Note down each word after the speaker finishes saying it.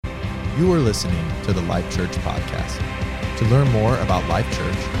You are listening to the Life Church podcast. To learn more about Life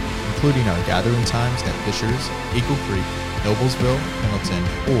Church, including our gathering times at Fishers, Eagle Creek, Noblesville, Pendleton,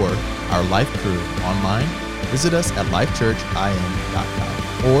 or our Life Crew online, visit us at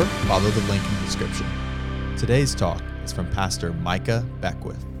lifechurchin.com or follow the link in the description. Today's talk is from Pastor Micah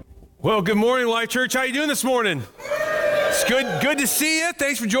Beckwith. Well, good morning, Life Church. How you doing this morning? It's good to see you.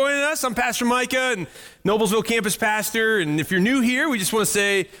 Thanks for joining us. I'm Pastor Micah and Noblesville campus pastor. And if you're new here, we just want to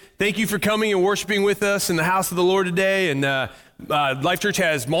say thank you for coming and worshiping with us in the house of the Lord today. And Life Church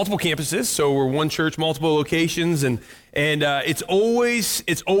has multiple campuses, so we're one church, multiple locations, and it's always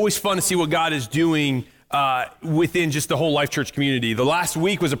fun to see what God is doing within just the whole Life Church community. The last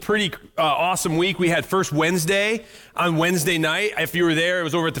week was a pretty awesome week. We had First Wednesday on Wednesday night. If you were there, it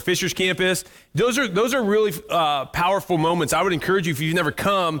was over at the Fishers campus. Those are really powerful moments. I would encourage you, if you've never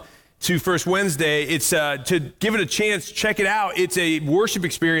come to First Wednesday, it's to give it a chance, check it out. It's a worship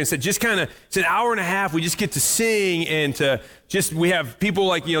experience that just it's an hour and a half. We just get to sing and we have people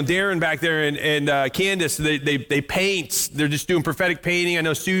like, Darren back there and Candace, they paint. They're just doing prophetic painting. I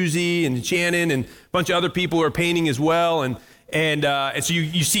know Susie and Shannon and a bunch of other people are painting as well. And so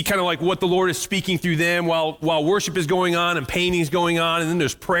you see kind of like what the Lord is speaking through them while worship is going on and painting is going on. And then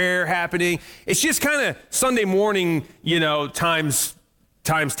there's prayer happening. It's just kind of Sunday morning, times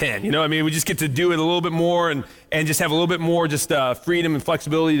 10, we just get to do it a little bit more and just have a little bit more freedom and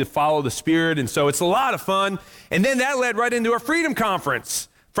flexibility to follow the Spirit. And so it's a lot of fun. And then that led right into our Freedom Conference,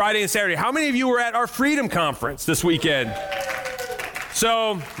 Friday and Saturday. How many of you were at our Freedom Conference this weekend?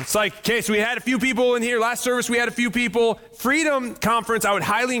 So it's like, okay, so we had a few people in here. Last service, we had a few people. Freedom Conference, I would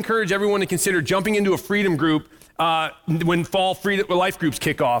highly encourage everyone to consider jumping into a Freedom group when fall life groups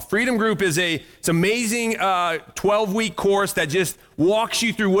kick off. Freedom Group is it's amazing 12-week course that just walks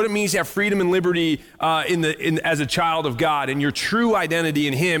you through what it means to have freedom and liberty as a child of God and your true identity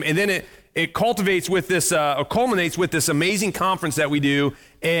in Him. And then it culminates with this amazing conference that we do.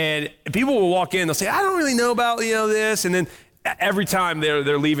 And people will walk in, they'll say, I don't really know about this. And then every time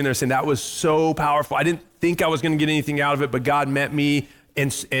they're leaving, they're saying, that was so powerful. I didn't think I was going to get anything out of it, but God met me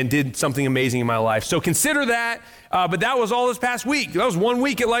and did something amazing in my life. So consider that. But that was all this past week. That was 1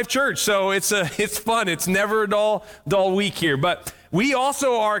 week at Life Church. So it's fun. It's never a dull week here. But we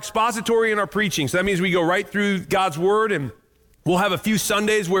also are expository in our preaching. So that means we go right through God's Word, and we'll have a few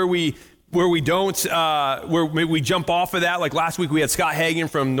Sundays where we jump off of that. Like last week, we had Scott Hagan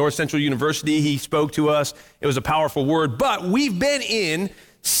from North Central University. He spoke to us. It was a powerful word. But we've been in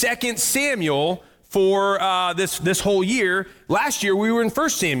 2 Samuel for this whole year. Last year, we were in 1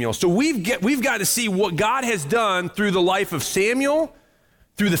 Samuel. So we've got to see what God has done through the life of Samuel,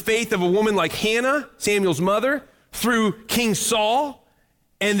 through the faith of a woman like Hannah, Samuel's mother, through King Saul,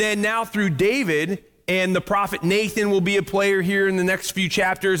 and then now through David. And the prophet Nathan will be a player here in the next few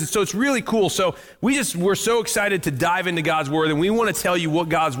chapters. And so it's really cool. So we're so excited to dive into God's Word, and we want to tell you what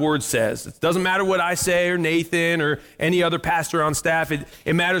God's Word says. It doesn't matter what I say or Nathan or any other pastor on staff.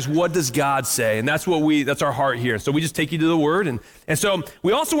 It matters, what does God say? And that's our heart here. So we just take you to the Word. And so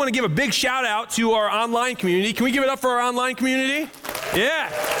we also want to give a big shout out to our online community. Can we give it up for our online community? Yeah.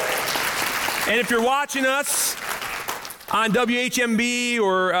 And if you're watching us on WHMB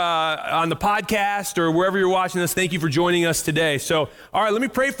or on the podcast or wherever you're watching this, thank you for joining us today. So, all right, let me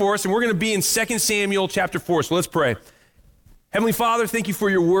pray for us, and we're going to be in 2 Samuel chapter 4. So let's pray. Heavenly Father, thank you for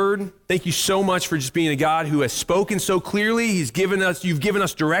your word. Thank you so much for just being a God who has spoken so clearly. You've given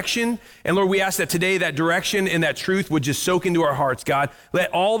us direction. And Lord, we ask that today that direction and that truth would just soak into our hearts, God.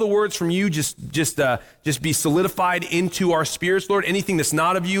 Let all the words from you just be solidified into our spirits, Lord. Anything that's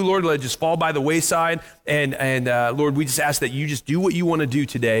not of you, Lord, let it just fall by the wayside. And Lord, we just ask that you just do what you want to do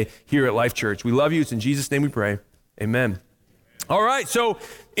today here at Life Church. We love you. It's in Jesus' name we pray. Amen. All right, so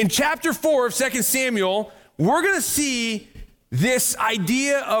in chapter 4 of 2 Samuel, we're going to see this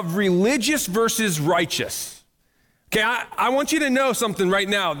idea of religious versus righteous. Okay, I want you to know something right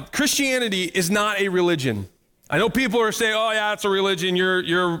now. Christianity is not a religion. I know people are saying, oh yeah, it's a religion.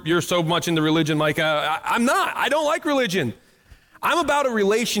 You're so much into religion, Micah. I'm not. I don't like religion. I'm about a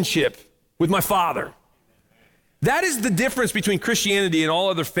relationship with my Father. That is the difference between Christianity and all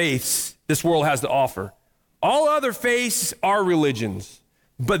other faiths this world has to offer. All other faiths are religions.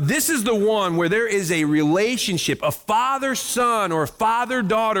 But this is the one where there is a relationship, a father-son or a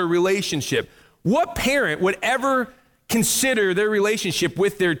father-daughter relationship. What parent would ever consider their relationship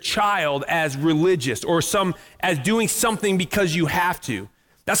with their child as religious or as doing something because you have to?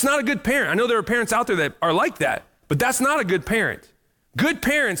 That's not a good parent. I know there are parents out there that are like that, but that's not a good parent. Good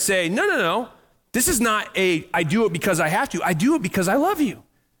parents say, no. This is not I do it because I have to. I do it because I love you.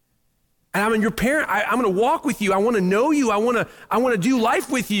 And I'm your parent. I'm going to walk with you. I want to know you. I want to do life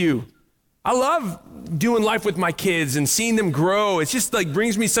with you. I love doing life with my kids and seeing them grow. It's just like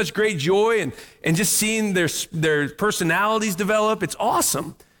brings me such great joy and just seeing their personalities develop. It's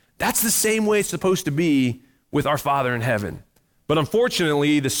awesome. That's the same way it's supposed to be with our Father in heaven. But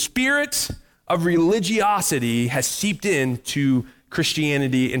unfortunately, the spirit of religiosity has seeped into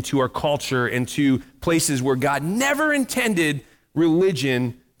Christianity, into our culture, into places where God never intended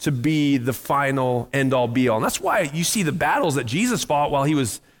religion to be the final end-all be-all. And that's why you see the battles that Jesus fought while he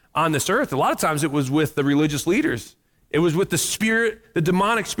was on this earth. A lot of times it was with the religious leaders. It was with the spirit, the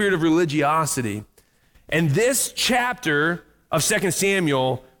demonic spirit of religiosity. And this chapter of 2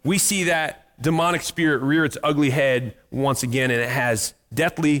 Samuel, we see that demonic spirit rear its ugly head once again, and it has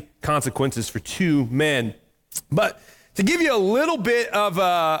deathly consequences for two men. But to give you a little bit of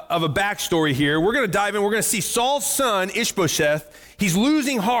a backstory here, we're going to dive in. We're going to see Saul's son, Ishbosheth. He's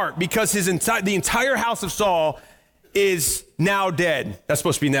losing heart because the entire house of Saul is now dead. That's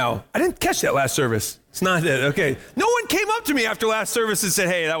supposed to be now. I didn't catch that last service. It's not dead. Okay. No one came up to me after last service and said,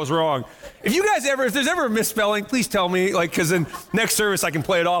 hey, that was wrong. If there's ever a misspelling, please tell me, like, because in next service I can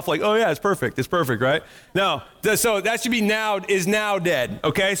play it off like, oh yeah, it's perfect, right? No, so that should be is now dead,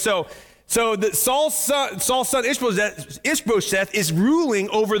 okay? So Saul's son Ishbosheth is ruling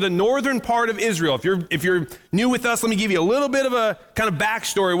over the northern part of Israel. If you're new with us, let me give you a little bit of a kind of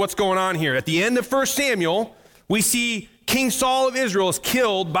backstory of what's going on here. At the end of 1 Samuel, we see King Saul of Israel is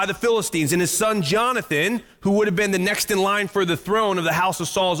killed by the Philistines, and his son Jonathan, who would have been the next in line for the throne of the house of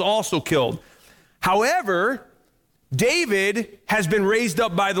Saul, is also killed. However, David has been raised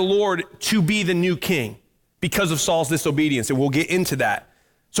up by the Lord to be the new king because of Saul's disobedience, and we'll get into that.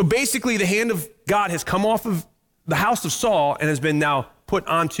 So basically, the hand of God has come off of the house of Saul and has been now put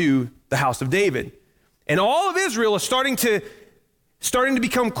onto the house of David. And all of Israel is starting to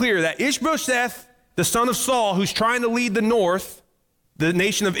become clear that Ishbosheth, the son of Saul, who's trying to lead the north, the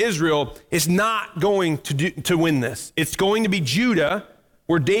nation of Israel, is not going to win this. It's going to be Judah,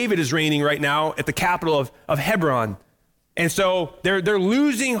 where David is reigning right now at the capital of Hebron. And so they're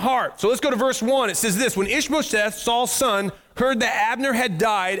losing heart. So let's go to verse 1. It says this: when Ishbosheth, Saul's son, heard that Abner had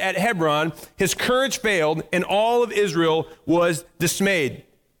died at Hebron, his courage failed, and all of Israel was dismayed.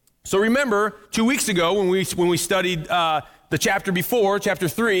 So remember, 2 weeks ago when we studied the chapter before, chapter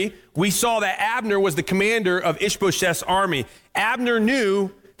 3, we saw that Abner was the commander of Ishbosheth's army. Abner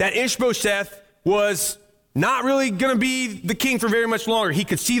knew that Ishbosheth was not really going to be the king for very much longer. He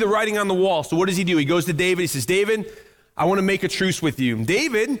could see the writing on the wall. So what does he do? He goes to David. He says, David, I want to make a truce with you.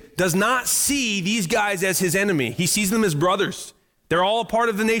 David does not see these guys as his enemy. He sees them as brothers. They're all a part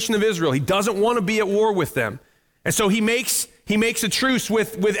of the nation of Israel. He doesn't want to be at war with them. And so he makes a truce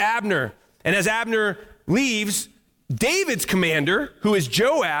with Abner. And as Abner leaves, David's commander, who is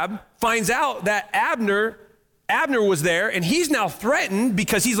Joab, finds out that Abner was there, and he's now threatened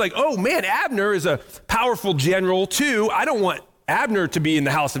because he's like, oh man, Abner is a powerful general too. I don't want Abner to be in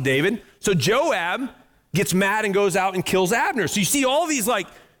the house of David. So Joab gets mad and goes out and kills Abner. So you see all these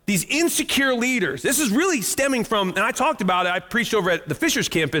insecure leaders. This is really stemming from, and I talked about it, I preached over at the Fishers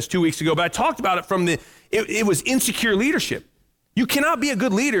campus 2 weeks ago, but I talked about it from it was insecure leadership. You cannot be a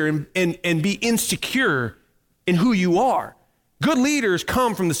good leader and be insecure in who you are. Good leaders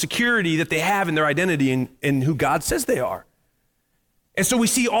come from the security that they have in their identity and who God says they are. And so we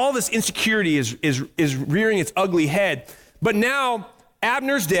see all this insecurity is rearing its ugly head. But now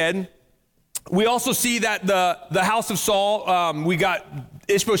Abner's dead. We also see that the house of Saul, we got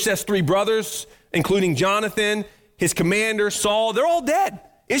Ishbosheth's 3 brothers, including Jonathan, his commander, Saul, they're all dead.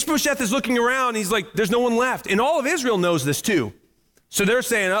 Ishbosheth is looking around. He's like, there's no one left. And all of Israel knows this too. So they're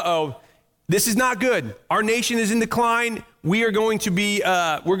saying, uh-oh, this is not good. Our nation is in decline. We're going to be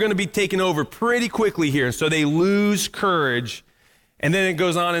taken over pretty quickly here. So they lose courage. And then it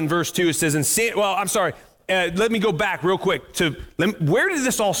goes on in verse 2. It says, let me go back real quick where did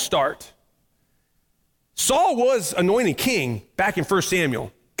this all start? Saul was anointed king back in 1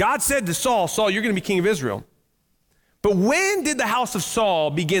 Samuel. God said to Saul, you're going to be king of Israel. But when did the house of Saul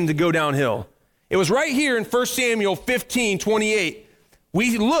begin to go downhill? It was right here in 1 Samuel 15:28.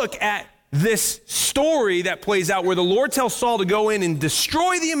 We look at this story that plays out where the Lord tells Saul to go in and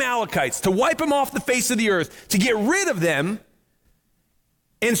destroy the Amalekites, to wipe them off the face of the earth, to get rid of them.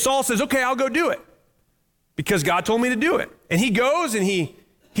 And Saul says, okay, I'll go do it because God told me to do it. And he goes and he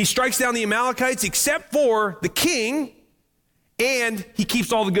strikes down the Amalekites except for the king, and he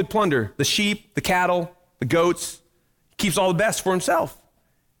keeps all the good plunder, the sheep, the cattle, the goats. He keeps all the best for himself.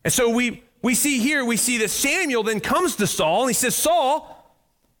 And so we see that Samuel then comes to Saul and he says, Saul,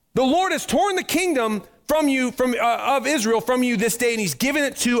 the Lord has torn the kingdom of Israel from you this day, and he's given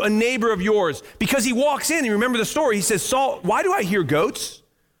it to a neighbor of yours. Because he walks in, you remember the story, he says, Saul, why do I hear goats?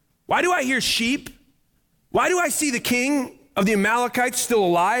 Why do I hear sheep? Why do I see the king of the Amalekites still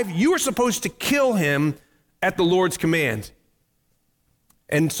alive? You are supposed to kill him at the Lord's command.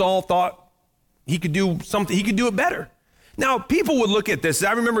 And Saul thought he could do something, he could do it better. Now, people would look at this.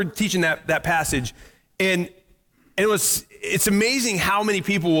 I remember teaching that passage, and it's amazing how many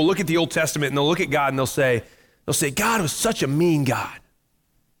people will look at the Old Testament and they'll look at God and they'll say, God was such a mean God.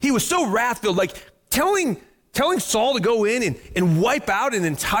 He was so wrath-filled, like telling Saul to go in and wipe out an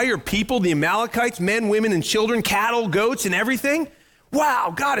entire people, the Amalekites, men, women, and children, cattle, goats, and everything.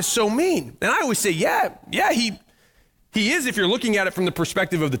 Wow, God is so mean. And I always say, yeah, he is if you're looking at it from the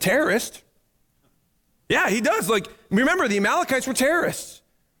perspective of the terrorist. Yeah, he does. Like, remember, the Amalekites were terrorists.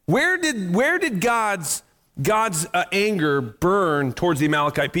 Where did God's anger burn towards the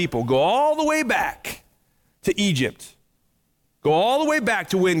Amalekite people? Go all the way back to Egypt. Go all the way back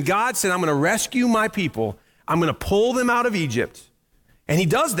to when God said, I'm going to rescue my people. I'm going to pull them out of Egypt. And he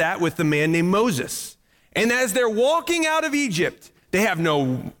does that with the man named Moses. And as they're walking out of Egypt, they have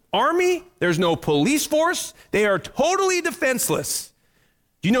no army. There's no police force. They are totally defenseless.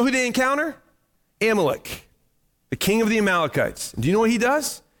 Do you know who they encounter? Amalek, the king of the Amalekites. Do you know what he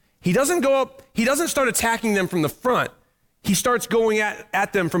does? He doesn't start attacking them from the front. He starts going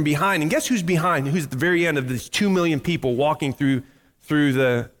at them from behind. And guess who's behind? Who's at the very end of these 2 million people walking through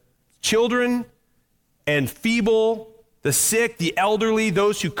the children and feeble, the sick, the elderly,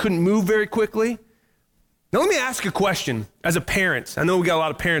 those who couldn't move very quickly? Now let me ask a question as a parent. I know we got a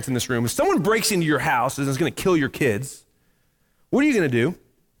lot of parents in this room. If someone breaks into your house and is going to kill your kids, what are you going to do?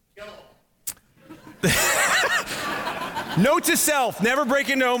 Note to self, never break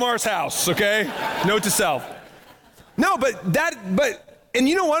into Omar's house, okay? Note to self. No, and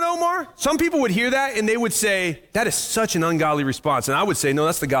you know what, Omar? Some people would hear that and they would say, that is such an ungodly response. And I would say, no,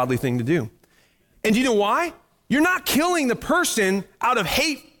 that's the godly thing to do. And do you know why? You're not killing the person out of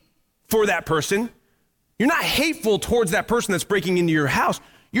hate for that person. You're not hateful towards that person that's breaking into your house.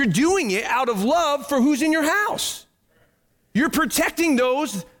 You're doing it out of love for who's in your house. You're protecting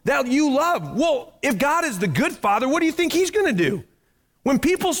those that you love. Well, if God is the good father, what do you think he's going to do? When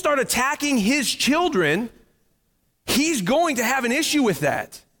people start attacking his children, he's going to have an issue with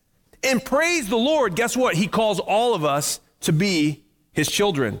that. And praise the Lord, guess what? He calls all of us to be his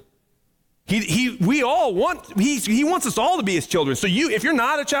children. He wants us all to be his children. So if you're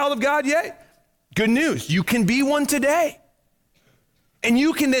not a child of God yet, good news, you can be one today. And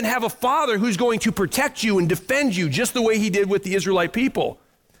you can then have a father who's going to protect you and defend you just the way he did with the Israelite people.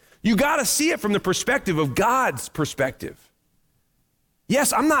 You got to see it from the perspective of God's perspective.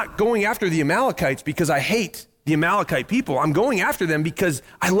 Yes, I'm not going after the Amalekites because I hate the Amalekite people. I'm going after them because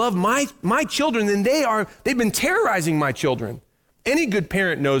I love my children, and they've been terrorizing my children. Any good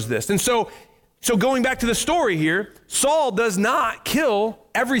parent knows this. And so going back to the story here, Saul does not kill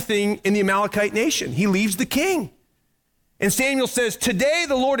everything in the Amalekite nation. He leaves the king. And Samuel says, today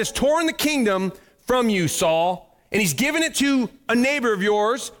the Lord has torn the kingdom from you, Saul, and he's given it to a neighbor of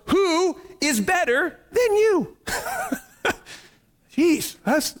yours who is better than you. Jeez,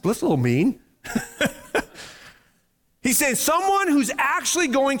 that's a little mean. He says, someone who's actually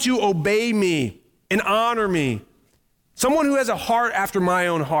going to obey me and honor me, someone who has a heart after my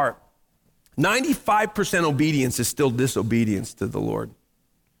own heart. 95% obedience is still disobedience to the Lord.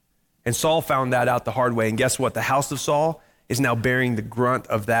 And Saul found that out the hard way. And guess what? The house of Saul is now bearing the grunt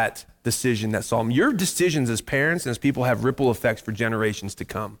of that decision that Saul. Your decisions as parents and as people have ripple effects for generations to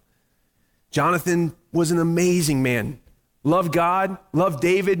come. Jonathan was an amazing man. Loved God, loved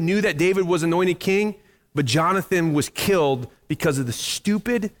David, knew that David was anointed king, but Jonathan was killed because of the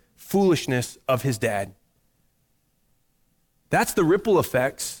stupid foolishness of his dad. That's the ripple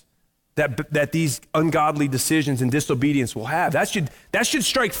effects that these ungodly decisions and disobedience will have. That should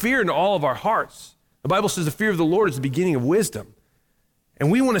strike fear into all of our hearts. The Bible says the fear of the Lord is the beginning of wisdom.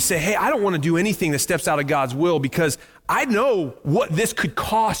 And we want to say, hey, I don't want to do anything that steps out of God's will because I know what this could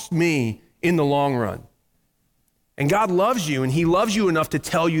cost me in the long run. And God loves you, and he loves you enough to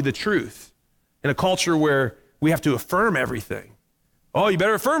tell you the truth in a culture where we have to affirm everything. Oh, you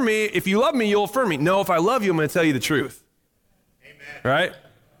better affirm me. If you love me, you'll affirm me. No, if I love you, I'm going to tell you the truth. Amen. Right?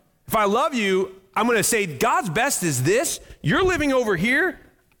 If I love you, I'm going to say, God's best is this. You're living over here.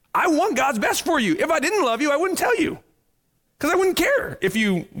 I want God's best for you. If I didn't love you, I wouldn't tell you. Because I wouldn't care if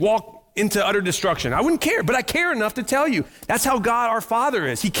you walk into utter destruction. I wouldn't care, but I care enough to tell you. That's how God, our Father,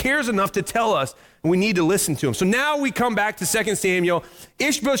 is. He cares enough to tell us, and we need to listen to him. So now we come back to 2 Samuel.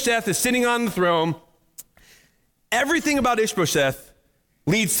 Ishbosheth is sitting on the throne. Everything about Ishbosheth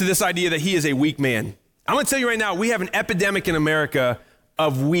leads to this idea that he is a weak man. I'm going to tell you right now, we have an epidemic in America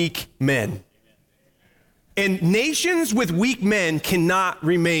of weak men. And nations with weak men cannot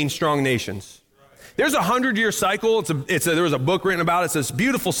remain strong nations. There's a 100-year cycle. There was a book written about it. It's this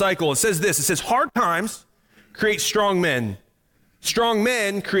beautiful cycle. It says this. It says, hard times create strong men. Strong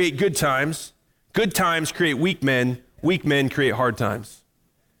men create good times. Good times create weak men. Weak men create hard times.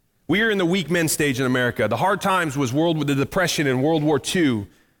 We are in the weak men stage in America. The hard times was the Depression and World War II.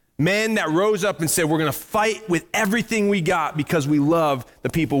 Men that rose up and said, we're going to fight with everything we got because we love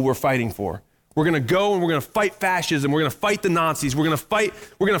the people we're fighting for. We're going to go and we're going to fight fascism. We're going to fight the Nazis. We're going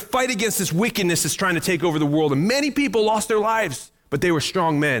to fight against this wickedness that's trying to take over the world. And many people lost their lives, but they were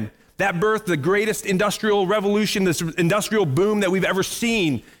strong men. That birthed the greatest industrial revolution, this industrial boom that we've ever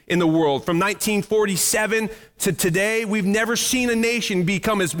seen in the world. From 1947 to today, we've never seen a nation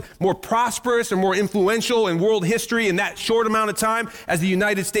become as more prosperous and more influential in world history in that short amount of time as the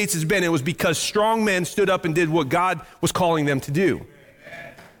United States has been. It was because strong men stood up and did what God was calling them to do.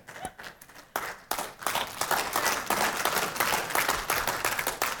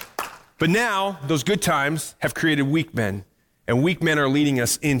 But now, those good times have created weak men, and weak men are leading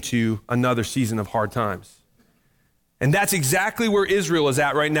us into another season of hard times. And that's exactly where Israel is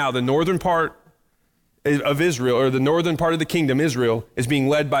at right now. The northern part of Israel, or the northern part of the kingdom, Israel, is being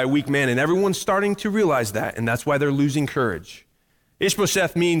led by a weak man, and everyone's starting to realize that, and that's why they're losing courage.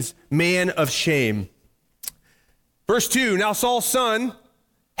 Ishbosheth means man of shame. Verse 2, now Saul's son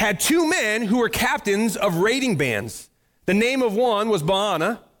had two men who were captains of raiding bands. The name of one was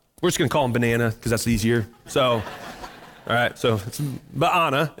Baana. We're just going to call him Banana because that's easier. So, all right, so it's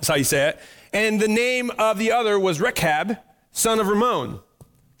Baana, that's how you say it. And the name of the other was Rechab, son of Ramon.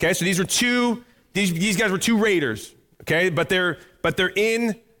 Okay, so these guys were two raiders, okay? But they're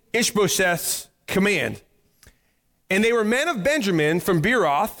in Ishbosheth's command. And they were men of Benjamin from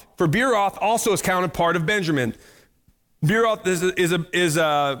Beeroth, for Beeroth also is counted part of Benjamin. Beeroth is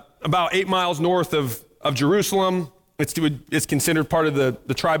about 8 miles north of Jerusalem. It's considered part of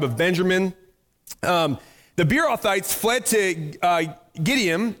the tribe of Benjamin. The Beerothites fled to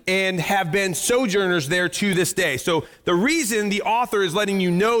Gideon and have been sojourners there to this day. So the reason the author is letting you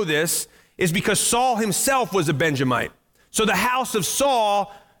know this is because Saul himself was a Benjamite. So the house of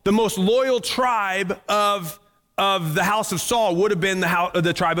Saul, the most loyal tribe of the house of Saul would have been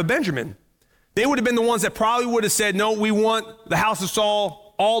the tribe of Benjamin. They would have been the ones that probably would have said, no, we want the house of Saul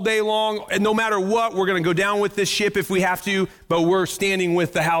all day long, and no matter what, we're going to go down with this ship if we have to, but we're standing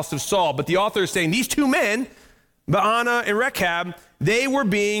with the house of Saul. But the author is saying these two men, Baana and Rechab, they were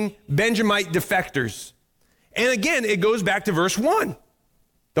being Benjamite defectors. And again, it goes back to verse 1.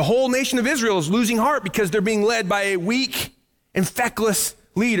 The whole nation of Israel is losing heart because they're being led by a weak and feckless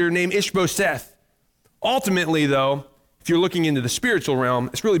leader named Ishbosheth. Ultimately, though, if you're looking into the spiritual realm,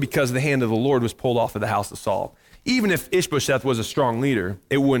 it's really because the hand of the Lord was pulled off of the house of Saul. Even if Ishbosheth was a strong leader,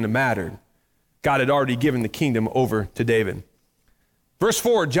 it wouldn't have mattered. God had already given the kingdom over to David. Verse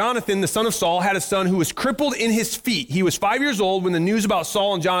 4, Jonathan, the son of Saul, had a son who was crippled in his feet. He was 5 years old when the news about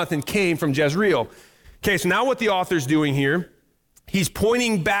Saul and Jonathan came from Jezreel. Okay, so now what the author's doing here, he's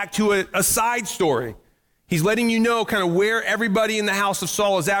pointing back to a side story. He's letting you know kind of where everybody in the house of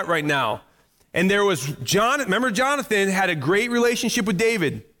Saul is at right now. And there was remember Jonathan had a great relationship with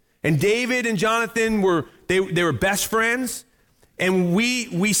David. And David and Jonathan were best friends. And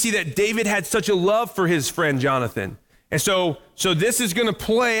we see that David had such a love for his friend Jonathan. And so this is going to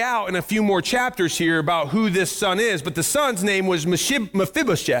play out in a few more chapters here about who this son is. But the son's name was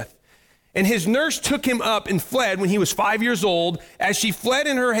Mephibosheth. And his nurse took him up and fled when he was 5 years old. As she fled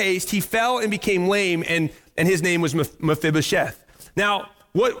in her haste, he fell and became lame, and his name was Mephibosheth. Now,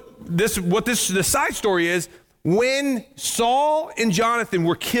 the side story is, when Saul and Jonathan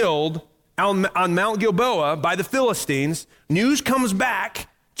were killed on Mount Gilboa by the Philistines, news comes back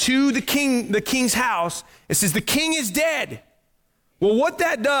to the king's house. It says, the king is dead. Well, what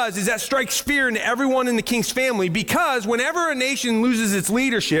that does is that strikes fear into everyone in the king's family, because whenever a nation loses its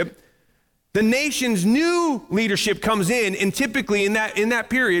leadership, the nation's new leadership comes in, and typically in that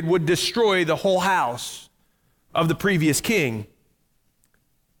period would destroy the whole house of the previous king,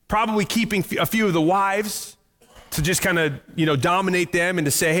 probably keeping a few of the wives to just kind of, dominate them and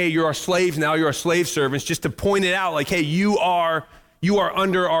to say, hey, you're our slaves now, you're our slave servants, just to point it out like, hey, you are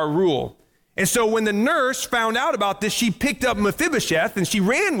under our rule. And so when the nurse found out about this, she picked up Mephibosheth and she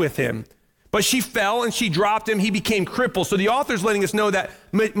ran with him. But she fell and she dropped him. He became crippled. So the author's letting us know that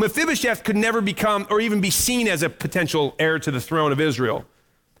Mephibosheth could never become or even be seen as a potential heir to the throne of Israel.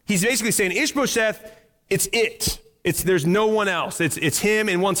 He's basically saying, Ishbosheth, there's no one else. It's him,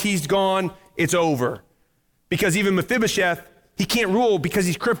 and once he's gone, it's over. Because even Mephibosheth, he can't rule because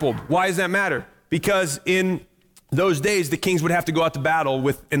he's crippled. Why does that matter? Because in those days, the kings would have to go out to battle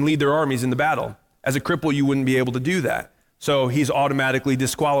and lead their armies in the battle. As a cripple, you wouldn't be able to do that. So he's automatically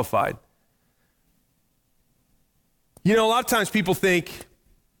disqualified. You know, a lot of times people think,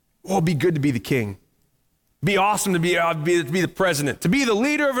 well, it'd be good to be the king. Be awesome to be the president, to be the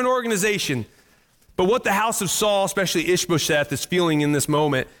leader of an organization. But what the house of Saul, especially Ishbosheth, is feeling in this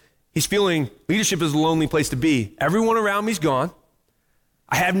moment, he's feeling leadership is a lonely place to be. Everyone around me's gone.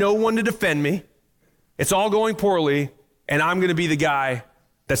 I have no one to defend me. It's all going poorly, and I'm going to be the guy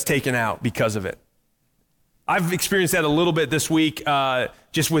that's taken out because of it. I've experienced that a little bit this week,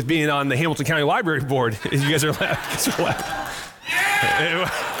 just with being on the Hamilton County Library Board. You guys are laughing.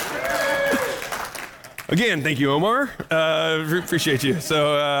 Again, thank you, Omar. Appreciate you.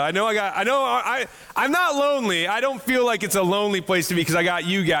 So I'm not lonely. I don't feel like it's a lonely place to be because I got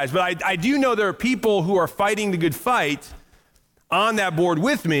you guys. But I do know there are people who are fighting the good fight on that board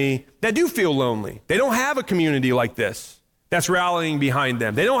with me that do feel lonely. They don't have a community like this that's rallying behind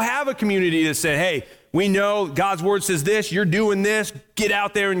them. They don't have a community that said, hey, we know God's word says this, you're doing this, get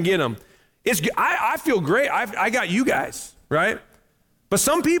out there and get them. I feel great. I got you guys, right? But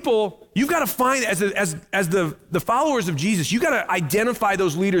some people, you've got to find, as the followers of Jesus, you've got to identify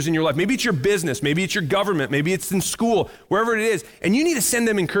those leaders in your life. Maybe it's your business, maybe it's your government, maybe it's in school, wherever it is, and you need to send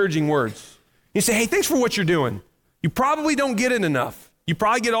them encouraging words. You say, hey, thanks for what you're doing. You probably don't get it enough. You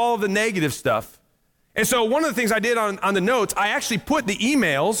probably get all of the negative stuff. And so one of the things I did on the notes, I actually put the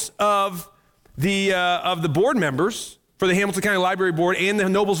emails of the board members for the Hamilton County Library Board and the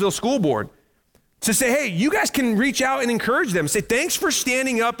Noblesville School Board to say, hey, you guys can reach out and encourage them. Say, thanks for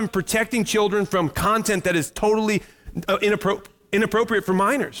standing up and protecting children from content that is totally inappropriate for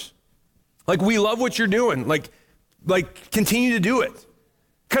minors. Like, we love what you're doing. Like continue to do it.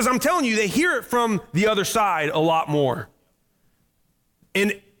 Because I'm telling you, they hear it from the other side a lot more.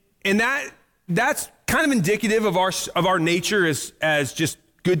 And that's kind of indicative of our nature as just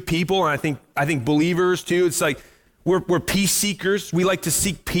good people, and I think believers too. It's like we're peace seekers. We like to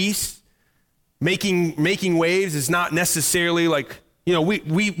seek peace. Making waves is not necessarily like, you know,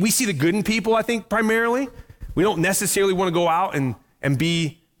 we see the good in people, I think, primarily. We don't necessarily want to go out and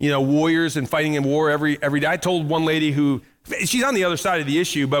be, you know, warriors and fighting in war every day. I told one lady who, she's on the other side of the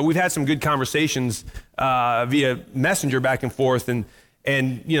issue, but we've had some good conversations via messenger back and forth, and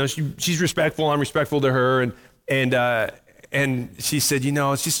you know, she's respectful, I'm respectful to her, and she said, you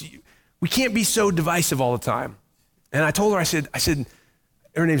know, it's just, we can't be so divisive all the time. And I told her, I said,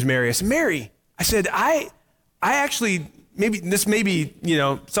 her name's Mary. I said, Mary, I said, I actually, this may be, you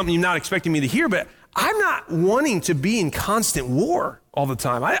know, something you're not expecting me to hear, but I'm not wanting to be in constant war all the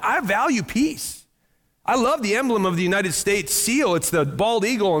time. I value peace. I love the emblem of the United States seal. It's the bald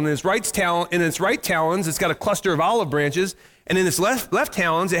eagle in its right talons. It's got a cluster of olive branches, and in its left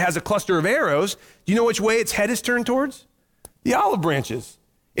talons, it has a cluster of arrows. Do you know which way its head is turned towards? The olive branches.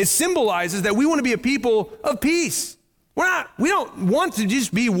 It symbolizes that we want to be a people of peace. We don't want to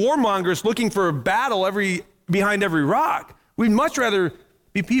just be warmongers looking for a battle behind every rock. We'd much rather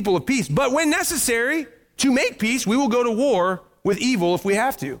be people of peace. But when necessary to make peace, we will go to war with evil if we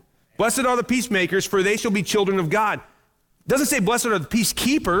have to. Blessed are the peacemakers, for they shall be children of God. It doesn't say blessed are the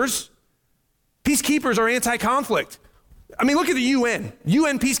peacekeepers. Peacekeepers are anti-conflict. I mean, look at the UN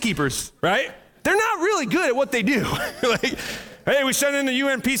peacekeepers, right? They're not really good at what they do. Like, hey, we send in the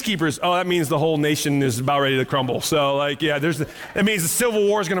UN peacekeepers. Oh, that means the whole nation is about ready to crumble. So, like, yeah, that means the civil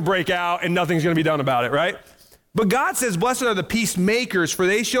war is going to break out and nothing's going to be done about it, right? But God says, blessed are the peacemakers, for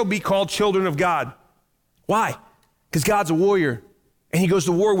they shall be called children of God. Why? Because God's a warrior, and he goes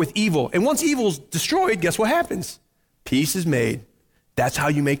to war with evil. And once evil's destroyed, guess what happens? Peace is made. That's how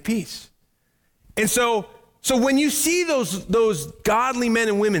you make peace. And so when you see those godly men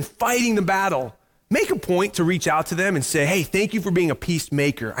and women fighting the battle, make a point to reach out to them and say, hey, thank you for being a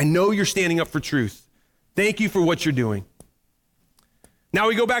peacemaker. I know you're standing up for truth. Thank you for what you're doing. Now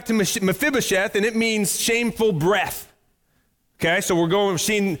we go back to Mephibosheth, and it means shameful breath. Okay, so we're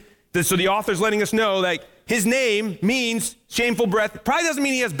seeing this, so the author's letting us know that his name means shameful breath. It probably doesn't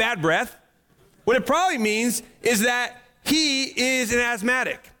mean he has bad breath. What it probably means is that he is an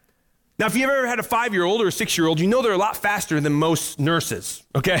asthmatic. Now, if you've ever had a 5-year-old or a 6-year-old, you know they're a lot faster than most nurses,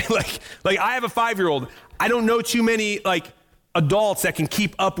 okay? Like I have a 5-year-old. I don't know too many adults that can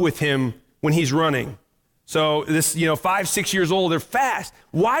keep up with him when he's running. So this, 5, 6 years old, they're fast.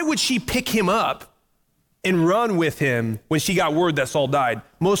 Why would she pick him up and run with him when she got word that Saul died?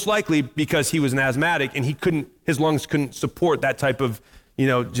 Most likely because he was an asthmatic and his lungs couldn't support that type of,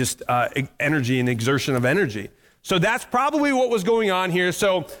 energy and exertion of energy. So that's probably what was going on here.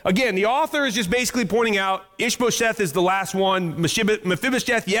 So again, the author is just basically pointing out Ishbosheth is the last one.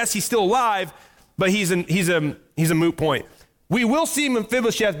 Mephibosheth, yes, he's still alive, but he's a moot point. We will see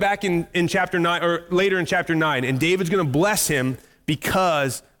Mephibosheth back in chapter 9, or later in chapter 9, and David's going to bless him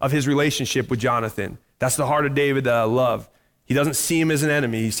because of his relationship with Jonathan. That's the heart of David that I love. He doesn't see him as an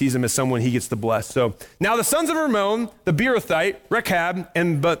enemy. He sees him as someone he gets to bless. So now the sons of Rimmon, the Beerothite, Rechab,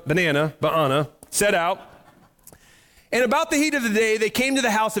 and Baana, set out. And about the heat of the day, they came to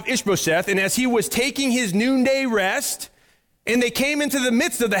the house of Ishbosheth, and as he was taking his noonday rest, and they came into the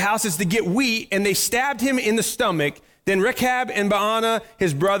midst of the house as to get wheat, and they stabbed him in the stomach. Then Rechab and Baana,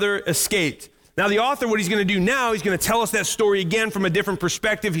 his brother, escaped. Now the author, what he's going to do now, he's going to tell us that story again from a different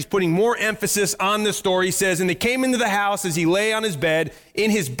perspective. He's putting more emphasis on this story. He says, and they came into the house as he lay on his bed in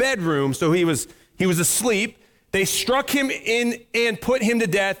his bedroom. So he was asleep. They struck him in and put him to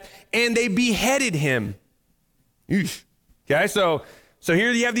death, and they beheaded him. Eesh. Okay, so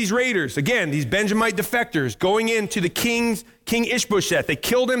here you have these raiders, again, these Benjamite defectors going into the King Ishbosheth. They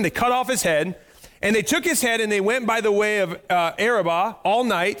killed him, they cut off his head, and they took his head and they went by the way of Arabah all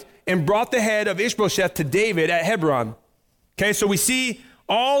night and brought the head of Ishbosheth to David at Hebron. Okay, so we see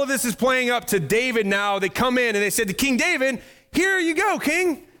all of this is playing up to David now. They come in and they said to King David, here you go,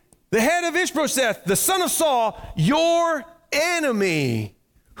 King, the head of Ishbosheth, the son of Saul, your enemy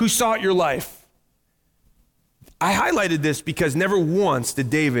who sought your life. I highlighted this because never once did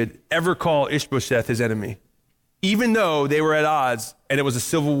David ever call Ishbosheth his enemy. Even though they were at odds and it was a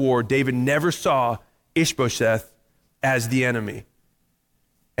civil war, David never saw Ishbosheth as the enemy.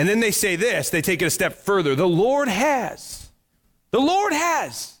 And then they say this, they take it a step further. The Lord has.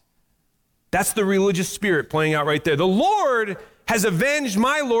 That's the religious spirit playing out right there. The Lord has avenged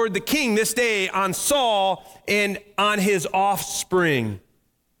my Lord the king this day on Saul and on his offspring.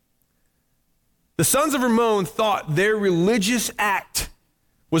 The sons of Rimmon thought their religious act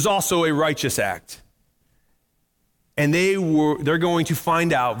was also a righteous act. And they're going to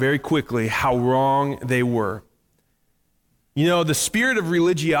find out very quickly how wrong they were. You know, the spirit of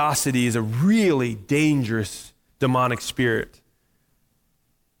religiosity is a really dangerous demonic spirit.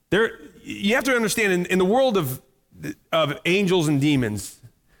 You have to understand, in the world of angels and demons,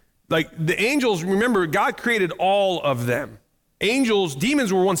 like the angels, remember, God created all of them.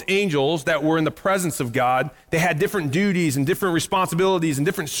 Demons were once angels that were in the presence of God. They had different duties and different responsibilities and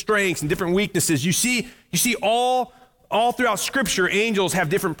different strengths and different weaknesses. You see all throughout Scripture, angels have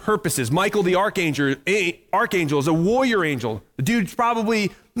different purposes. Michael the archangel is a warrior angel. The dude's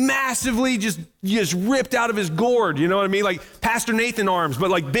probably massively just ripped out of his gourd, you know what I mean? Like Pastor Nathan arms, but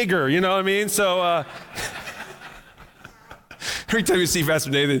like bigger, you know what I mean? So every time you see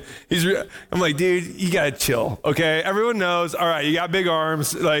Pastor Nathan, I'm like, dude, you gotta chill, okay? Everyone knows, all right, you got big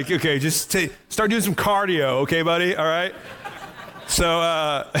arms, like, okay, just start doing some cardio, okay, buddy, all right? So,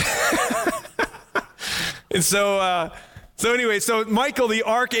 anyway, Michael the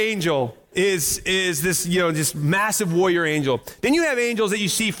archangel is this, this massive warrior angel. Then you have angels that you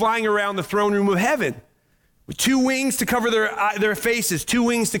see flying around the throne room of heaven with 2 wings to cover their faces, 2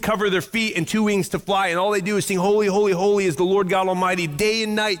 wings to cover their feet, and 2 wings to fly. And all they do is sing, holy, holy, holy is the Lord God Almighty. Day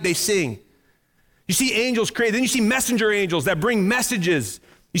and night they sing. You see angels created. Then you see messenger angels that bring messages.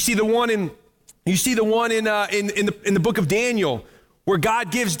 You see the one in the book of Daniel, where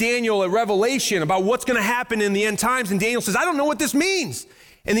God gives Daniel a revelation about what's going to happen in the end times. And Daniel says, I don't know what this means.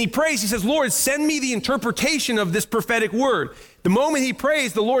 And he prays, he says, Lord, send me the interpretation of this prophetic word. The moment he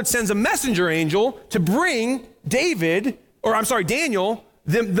prays, the Lord sends a messenger angel to bring Daniel,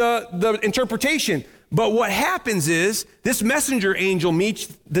 the interpretation. But what happens is this messenger angel meets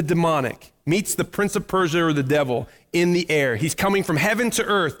the demonic, meets the prince of Persia or the devil in the air. He's coming from heaven to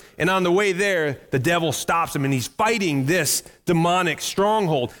earth, and on the way there, the devil stops him, and he's fighting this demonic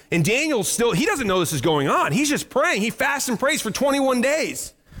stronghold. And Daniel he doesn't know this is going on. He's just praying. He fasts and prays for 21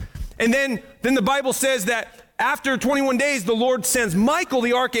 days. And then the Bible says that after 21 days, the Lord sends Michael,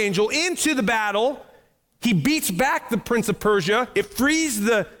 the archangel, into the battle. He beats back the prince of Persia. It frees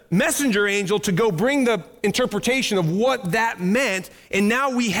the messenger angel to go bring the interpretation of what that meant. And now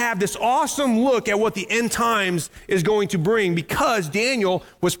we have this awesome look at what the end times is going to bring, because Daniel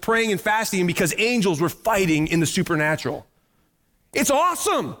was praying and fasting and because angels were fighting in the supernatural. It's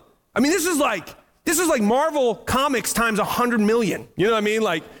awesome. I mean, this is like Marvel Comics times 100 million. You know what I mean?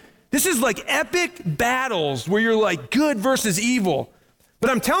 Like, this is like epic battles where you're like good versus evil. But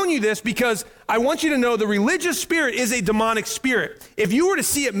I'm telling you this because I want you to know the religious spirit is a demonic spirit. If you were to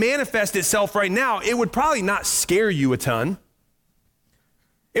see it manifest itself right now, it would probably not scare you a ton.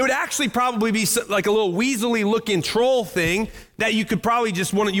 It would actually probably be like a little weaselly looking troll thing that you could probably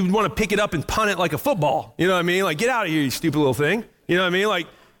you'd want to pick it up and punt it like a football. You know what I mean? Like, get out of here, you stupid little thing. You know what I mean? Like,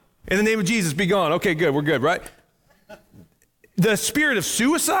 in the name of Jesus, be gone. Okay, good, we're good, right? The spirit of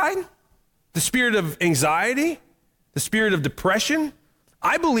suicide, the spirit of anxiety, the spirit of depression,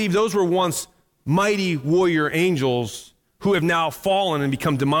 I believe those were once mighty warrior angels who have now fallen and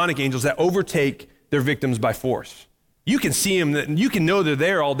become demonic angels that overtake their victims by force. You can see them, you can know they're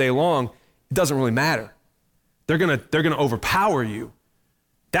there all day long. It doesn't really matter. They're gonna overpower you.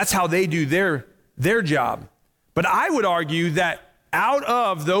 That's how they do their job. But I would argue that out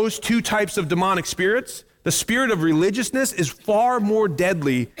of those two types of demonic spirits, the spirit of religiousness is far more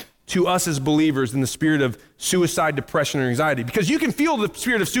deadly to us as believers than the spirit of suicide, depression, or anxiety. Because you can feel the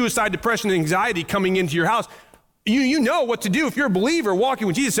spirit of suicide, depression, and anxiety coming into your house. You know what to do if you're a believer walking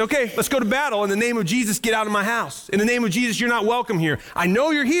with Jesus. Okay, let's go to battle. In the name of Jesus, get out of my house. In the name of Jesus, you're not welcome here. I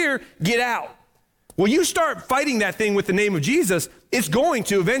know you're here, get out. Well, you start fighting that thing with the name of Jesus, it's going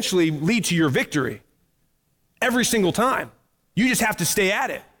to eventually lead to your victory. Every single time. You just have to stay at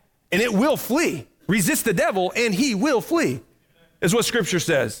it, and it will flee. Resist the devil, and he will flee, is what Scripture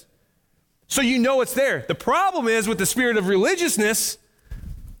says. So you know it's there. The problem is with the spirit of religiousness,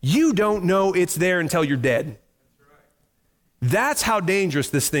 you don't know it's there until you're dead. That's how dangerous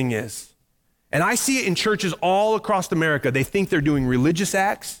this thing is. And I see it in churches all across America. They think they're doing religious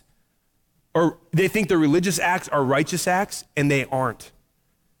acts, or they think their religious acts are righteous acts, and they aren't.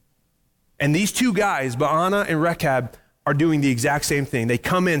 And these two guys, Baana and Rechab, are doing the exact same thing. They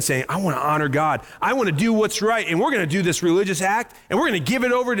come in saying, I want to honor God. I want to do what's right, and we're going to do this religious act, and we're going to give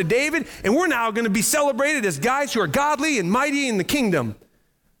it over to David, and we're now going to be celebrated as guys who are godly and mighty in the kingdom.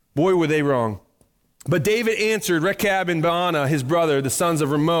 Boy, were they wrong. But David answered Rechab and Baana, his brother, the sons of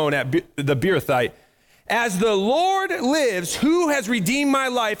Rimmon at the Beerothite, as the Lord lives, who has redeemed my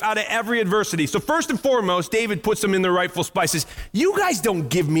life out of every adversity. So first and foremost, David puts them in their rightful places. You guys don't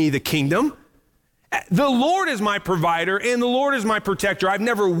give me the kingdom. The Lord is my provider and the Lord is my protector. I've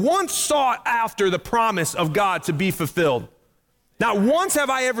never once sought after the promise of God to be fulfilled. Not once have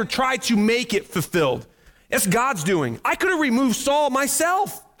I ever tried to make it fulfilled. It's God's doing. I could have removed Saul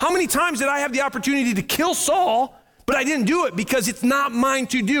myself. How many times did I have the opportunity to kill Saul, but I didn't do it because it's not mine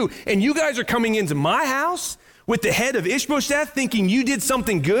to do. And you guys are coming into my house with the head of Ishbosheth thinking you did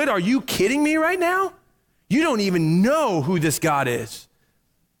something good. Are you kidding me right now? You don't even know who this God is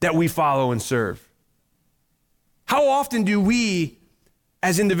that we follow and serve. How often do we,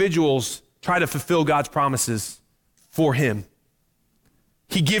 as individuals, try to fulfill God's promises for him?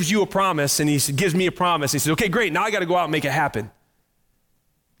 He gives you a promise, and he gives me a promise. He says, okay, great, now I got to go out and make it happen.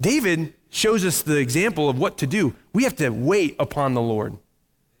 David shows us the example of what to do. We have to wait upon the Lord.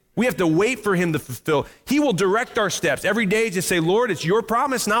 We have to wait for him to fulfill. He will direct our steps. Every day, just say, Lord, it's your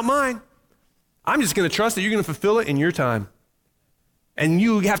promise, not mine. I'm just going to trust that you're going to fulfill it in your time. And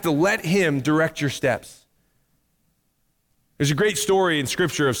you have to let him direct your steps. There's a great story in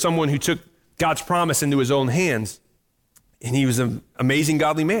Scripture of someone who took God's promise into his own hands, and he was an amazing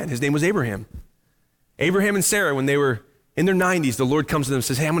godly man. His name was Abraham. Abraham and Sarah, when they were in their 90s, the Lord comes to them and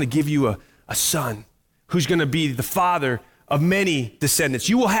says, hey, I'm going to give you a son who's going to be the father of many descendants.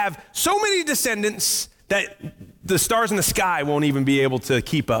 You will have so many descendants that the stars in the sky won't even be able to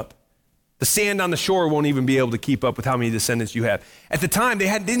keep up. The sand on the shore won't even be able to keep up with how many descendants you have. At the time, they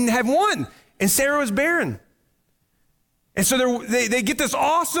didn't have one, and Sarah was barren. And so they get this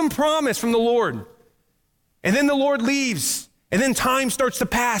awesome promise from the Lord. And then the Lord leaves. And then time starts to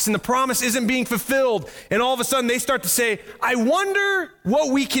pass and the promise isn't being fulfilled. And all of a sudden they start to say, I wonder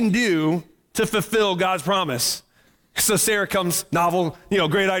what we can do to fulfill God's promise. So Sarah comes, novel,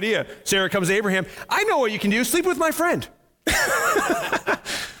 great idea. Sarah comes to Abraham. I know what you can do. Sleep with my friend.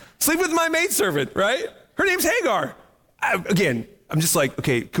 Sleep with my maidservant, right? Her name's Hagar. I'm just like,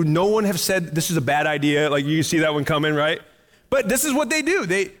 okay, could no one have said this is a bad idea? Like you see that one coming, right? But this is what they do.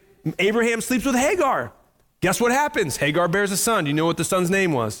 Abraham sleeps with Hagar. Guess what happens? Hagar bears a son. Do you know what the son's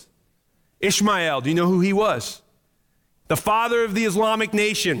name was? Ishmael. Do you know who he was? The father of the Islamic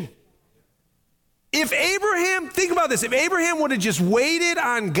nation. Think about this, if Abraham would have just waited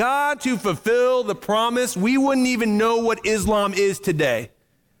on God to fulfill the promise, we wouldn't even know what Islam is today.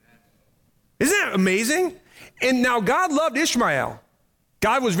 Isn't that amazing? And now God loved Ishmael.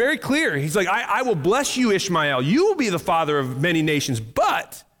 God was very clear. He's like, I will bless you, Ishmael. You will be the father of many nations,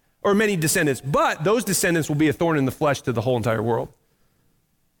 or many descendants, but those descendants will be a thorn in the flesh to the whole entire world.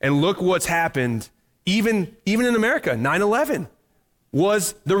 And look what's happened, even in America. 9/11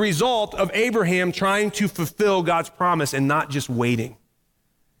 was the result of Abraham trying to fulfill God's promise and not just waiting.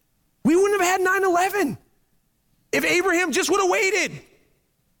 We wouldn't have had 9/11 if Abraham just would have waited.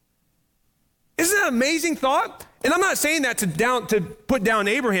 Isn't that an amazing thought? And I'm not saying that to put down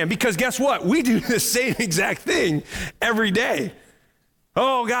Abraham, because guess what? We do the same exact thing every day.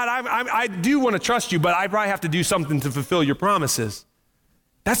 Oh, God, I do want to trust you, but I probably have to do something to fulfill your promises.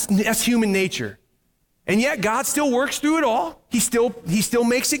 That's human nature. And yet God still works through it all. He still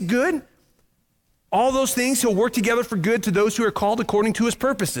makes it good. All those things he'll work together for good to those who are called according to his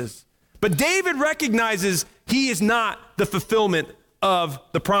purposes. But David recognizes he is not the fulfillment of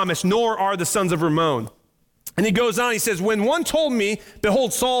the promise, nor are the sons of Rimmon. And he goes on, he says, when one told me,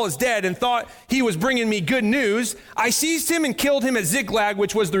 behold, Saul is dead, and thought he was bringing me good news, I seized him and killed him at Ziklag,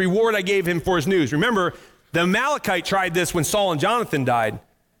 which was the reward I gave him for his news. Remember, the Amalekite tried this when Saul and Jonathan died.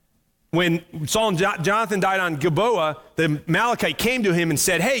 When Saul and Jonathan died on Gilboa, the Amalekite came to him and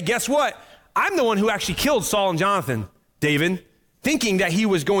said, hey, guess what? I'm the one who actually killed Saul and Jonathan, David, thinking that he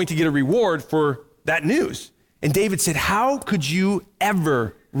was going to get a reward for that news. And David said, how could you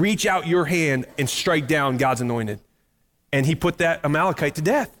ever reach out your hand and strike down God's anointed? And he put that Amalekite to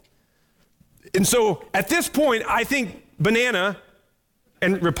death. And so at this point, I think Banana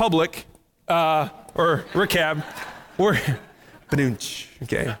and Republic, or Rechab, or Badoonch,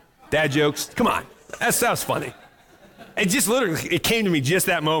 okay, dad jokes, come on, that sounds funny. It just literally, it came to me just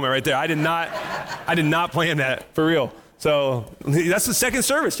that moment right there. I did not plan that, for real. So that's the second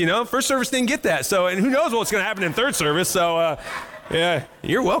service, you know? First service didn't get that. So, and who knows what's going to happen in third service. So, yeah,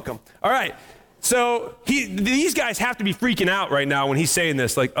 you're welcome. All right. So these guys have to be freaking out right now when he's saying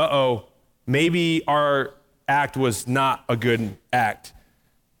this, like, uh-oh, maybe our act was not a good act.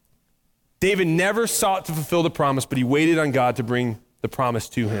 David never sought to fulfill the promise, but he waited on God to bring the promise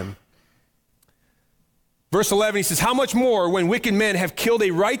to him. Verse 11, he says, how much more when wicked men have killed a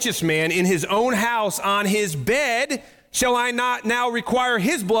righteous man in his own house on his bed, shall I not now require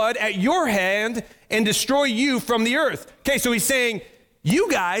his blood at your hand and destroy you from the earth? Okay, so he's saying, you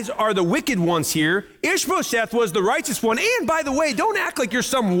guys are the wicked ones here. Ishbosheth was the righteous one. And by the way, don't act like you're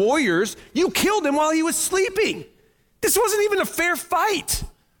some warriors. You killed him while he was sleeping. This wasn't even a fair fight.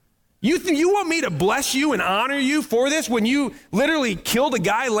 You want me to bless you and honor you for this when you literally killed a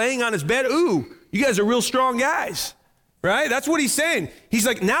guy laying on his bed? Ooh, you guys are real strong guys, right? That's what he's saying. He's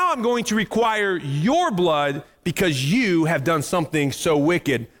like, now I'm going to require your blood because you have done something so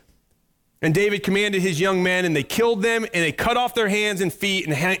wicked. And David commanded his young men, and they killed them, and they cut off their hands and feet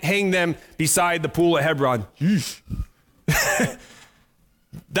and hanged them beside the pool at Hebron.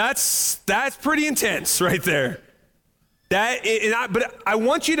 That's pretty intense right there. But I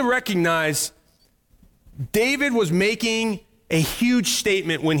want you to recognize David was making a huge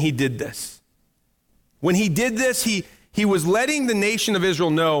statement when he did this. When he did this, he was letting the nation of Israel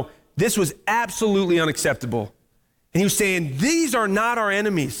know this was absolutely unacceptable. And he was saying, these are not our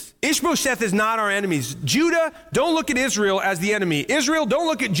enemies. Ishbosheth is not our enemies. Judah, don't look at Israel as the enemy. Israel, don't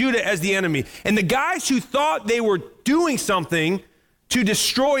look at Judah as the enemy. And the guys who thought they were doing something to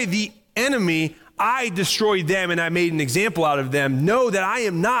destroy the enemy, I destroyed them and I made an example out of them. Know that I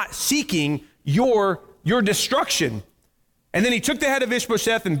am not seeking your destruction. And then he took the head of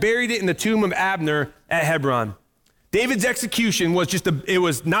Ishbosheth and buried it in the tomb of Abner at Hebron. David's execution was it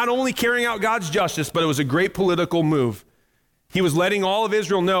was not only carrying out God's justice, but it was a great political move. He was letting all of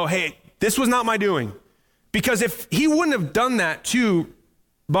Israel know, hey, this was not my doing. Because if he wouldn't have done that to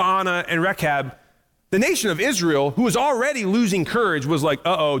Baana and Rechab, the nation of Israel, who was already losing courage, was like,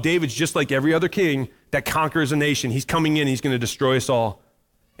 uh-oh, David's just like every other king that conquers a nation. He's coming in, he's going to destroy us all.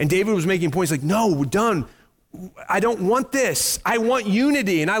 And David was making points like, no, we're done. I don't want this. I want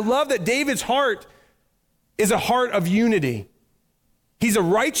unity. And I love that David's heart is a heart of unity. He's a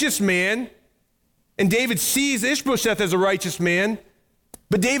righteous man, and David sees Ishbosheth as a righteous man,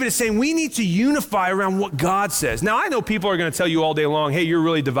 but David is saying we need to unify around what God says. Now, I know people are going to tell you all day long, hey, you're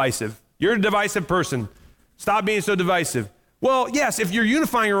really divisive. You're a divisive person. Stop being so divisive. Well, yes, if you're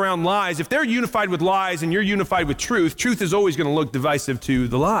unifying around lies, if they're unified with lies and you're unified with truth, truth is always going to look divisive to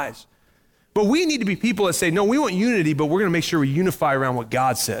the lies. But we need to be people that say, no, we want unity, but we're going to make sure we unify around what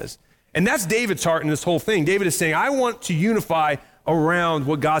God says. And that's David's heart in this whole thing. David is saying, I want to unify around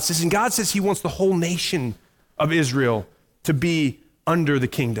what God says. And God says he wants the whole nation of Israel to be under the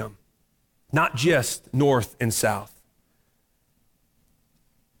kingdom, not just north and south.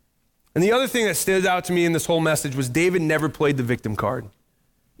 And the other thing that stood out to me in this whole message was David never played the victim card.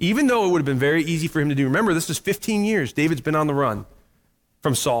 Even though it would have been very easy for him to do. Remember, this was 15 years. David's been on the run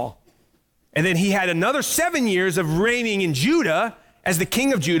from Saul. And then he had another 7 years of reigning in Judah as the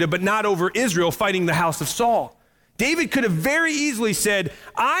king of Judah, but not over Israel, fighting the house of Saul. David could have very easily said,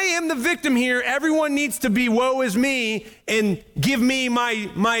 I am the victim here. Everyone needs to be woe is me and give me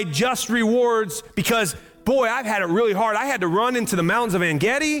my just rewards because, boy, I've had it really hard. I had to run into the mountains of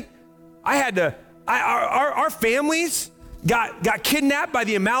En-Gedi. Our families got kidnapped by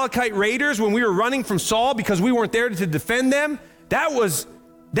the Amalekite raiders when we were running from Saul because we weren't there to defend them. That was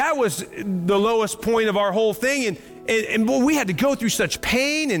the lowest point of our whole thing. And we had to go through such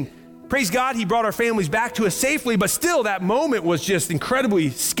pain. And praise God, he brought our families back to us safely, but still that moment was just incredibly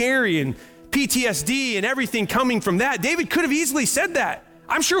scary and PTSD and everything coming from that. David could have easily said that.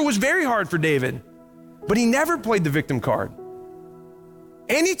 I'm sure it was very hard for David, but he never played the victim card.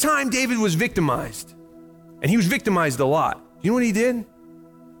 Anytime David was victimized, and he was victimized a lot, you know what he did?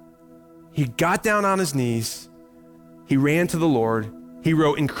 He got down on his knees, he ran to the Lord, he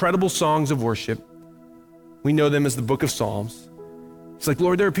wrote incredible songs of worship. We know them as the book of Psalms. It's like,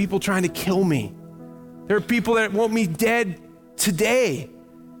 Lord, there are people trying to kill me. There are people that want me dead today.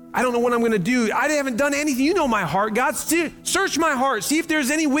 I don't know what I'm going to do. I haven't done anything. You know my heart, God. Search my heart. See if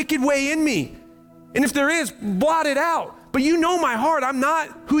there's any wicked way in me. And if there is, blot it out. But you know my heart. I'm not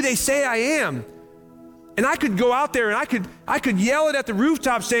who they say I am. And I could go out there and I could yell it at the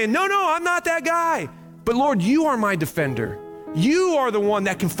rooftop saying, no, I'm not that guy. But Lord, you are my defender. You are the one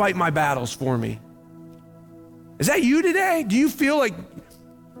that can fight my battles for me. Is that you today? Do you feel like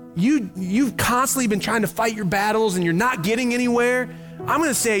you've constantly been trying to fight your battles and you're not getting anywhere? I'm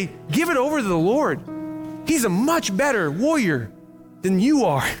going to say, give it over to the Lord. He's a much better warrior than you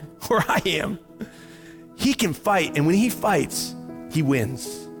are or I am. He can fight, and when he fights, he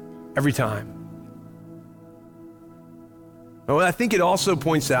wins every time. Well, I think it also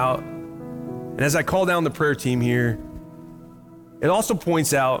points out, and as I call down the prayer team here, it also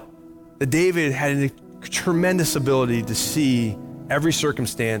points out that David had a tremendous ability to see every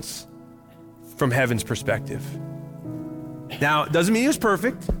circumstance from heaven's perspective. Now, it doesn't mean he was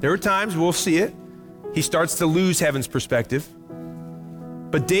perfect. There are times we'll see it. He starts to lose heaven's perspective.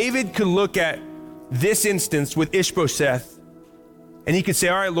 But David could look at this instance with Ishbosheth, and he could say,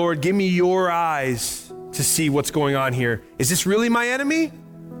 all right, Lord, give me your eyes to see what's going on here. Is this really my enemy?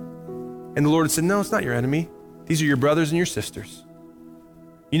 And the Lord said, no, it's not your enemy. These are your brothers and your sisters.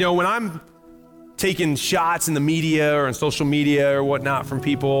 You know, when I'm taking shots in the media or on social media or whatnot from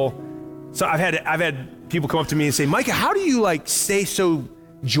people, so I've had people come up to me and say, Micah, how do you stay so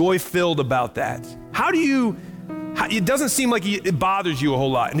joy-filled about that? It doesn't seem like it bothers you a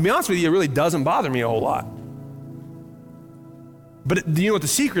whole lot. And to be honest with you, it really doesn't bother me a whole lot. But you know what the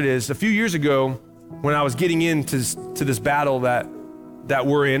secret is? A few years ago, when I was getting into this battle that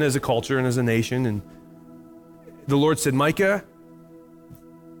we're in as a culture and as a nation, and the Lord said, Micah,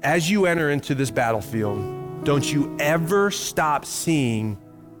 as you enter into this battlefield, don't you ever stop seeing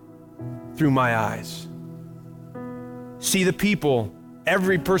through my eyes. See the people,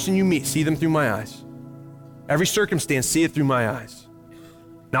 every person you meet, see them through my eyes. Every circumstance, see it through my eyes.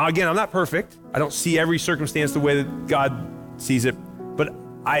 Now, again, I'm not perfect. I don't see every circumstance the way that God sees it, but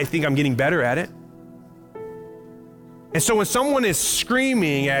I think I'm getting better at it. And so when someone is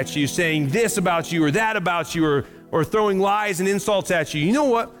screaming at you, saying this about you or that about you, or throwing lies and insults at you, you know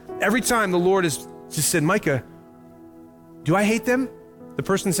what? Every time the Lord has just said, Micah, do I hate them? The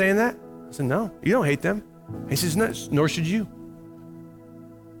person saying that? I said, no, you don't hate them. He says, no, nor should you.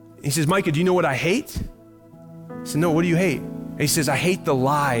 He says, Micah, do you know what I hate? I said, no, what do you hate? And he says, I hate the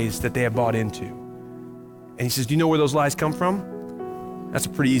lies that they have bought into. And he says, do you know where those lies come from? That's a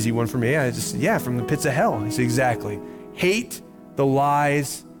pretty easy one for me. I just said, yeah, from the pits of hell. He said, exactly. Hate the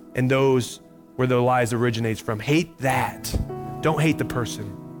lies and those where the lies originates from. Hate that. Don't hate the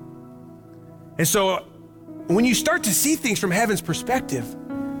person. And so when you start to see things from heaven's perspective,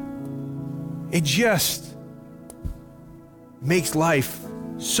 it just makes life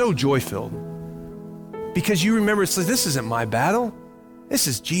so joy-filled. Because you remember, it's like, this isn't my battle. This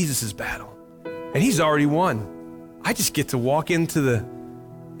is Jesus's battle. And he's already won. I just get to walk into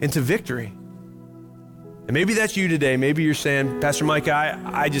victory. And maybe that's you today. Maybe you're saying, Pastor Micah,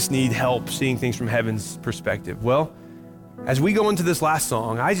 I just need help seeing things from heaven's perspective. Well, as we go into this last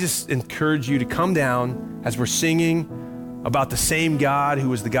song, I just encourage you to come down as we're singing about the same God who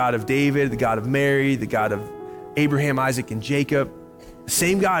was the God of David, the God of Mary, the God of Abraham, Isaac, and Jacob. The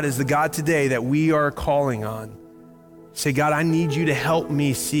same God is the God today that we are calling on. Say, God, I need you to help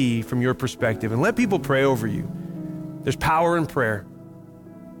me see from your perspective, and let people pray over you. There's power in prayer.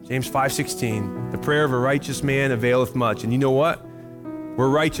 James 5:16, the prayer of a righteous man availeth much. And you know what? We're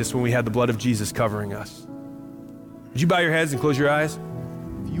righteous when we have the blood of Jesus covering us. Would you bow your heads and close your eyes?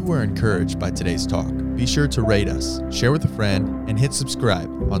 If you were encouraged by today's talk, be sure to rate us, share with a friend, and hit subscribe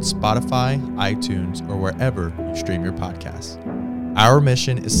on Spotify, iTunes, or wherever you stream your podcasts. Our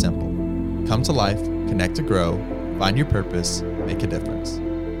mission is simple. Come to life, connect to grow, find your purpose, make a difference.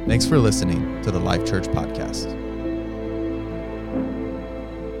 Thanks for listening to the Life Church Podcast.